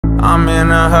I'm in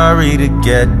a hurry to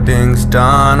get things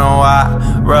done. Oh,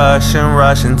 I rush and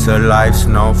rush until life's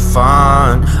no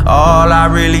fun. All I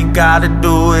really gotta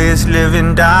do is live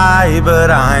and die, but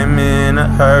I'm in a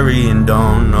hurry and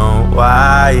don't know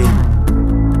why.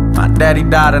 My daddy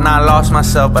died and I lost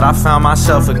myself, but I found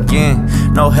myself again.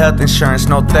 No health insurance,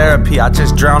 no therapy, I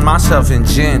just drowned myself in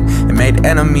gin and made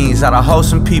enemies out of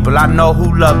wholesome people I know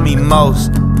who love me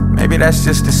most. Maybe that's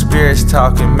just the spirits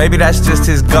talking, maybe that's just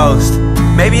his ghost.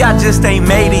 Maybe I just ain't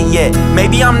made it yet,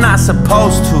 maybe I'm not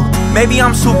supposed to. Maybe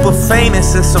I'm super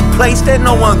famous in some place that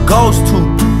no one goes to.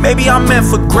 Maybe I'm meant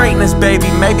for greatness, baby,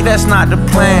 maybe that's not the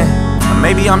plan. Or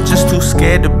maybe I'm just too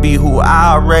scared to be who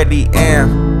I already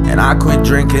am. And I quit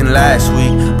drinking last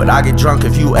week, but I get drunk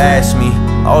if you ask me.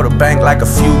 Owe the bank like a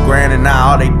few grand and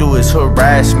now all they do is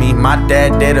harass me. My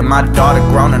dad dead and my daughter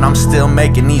grown and I'm still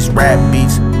making these rap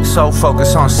beats. So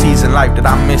focused on season life that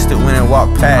I missed it when it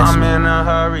walked past me. I'm in a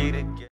hurry to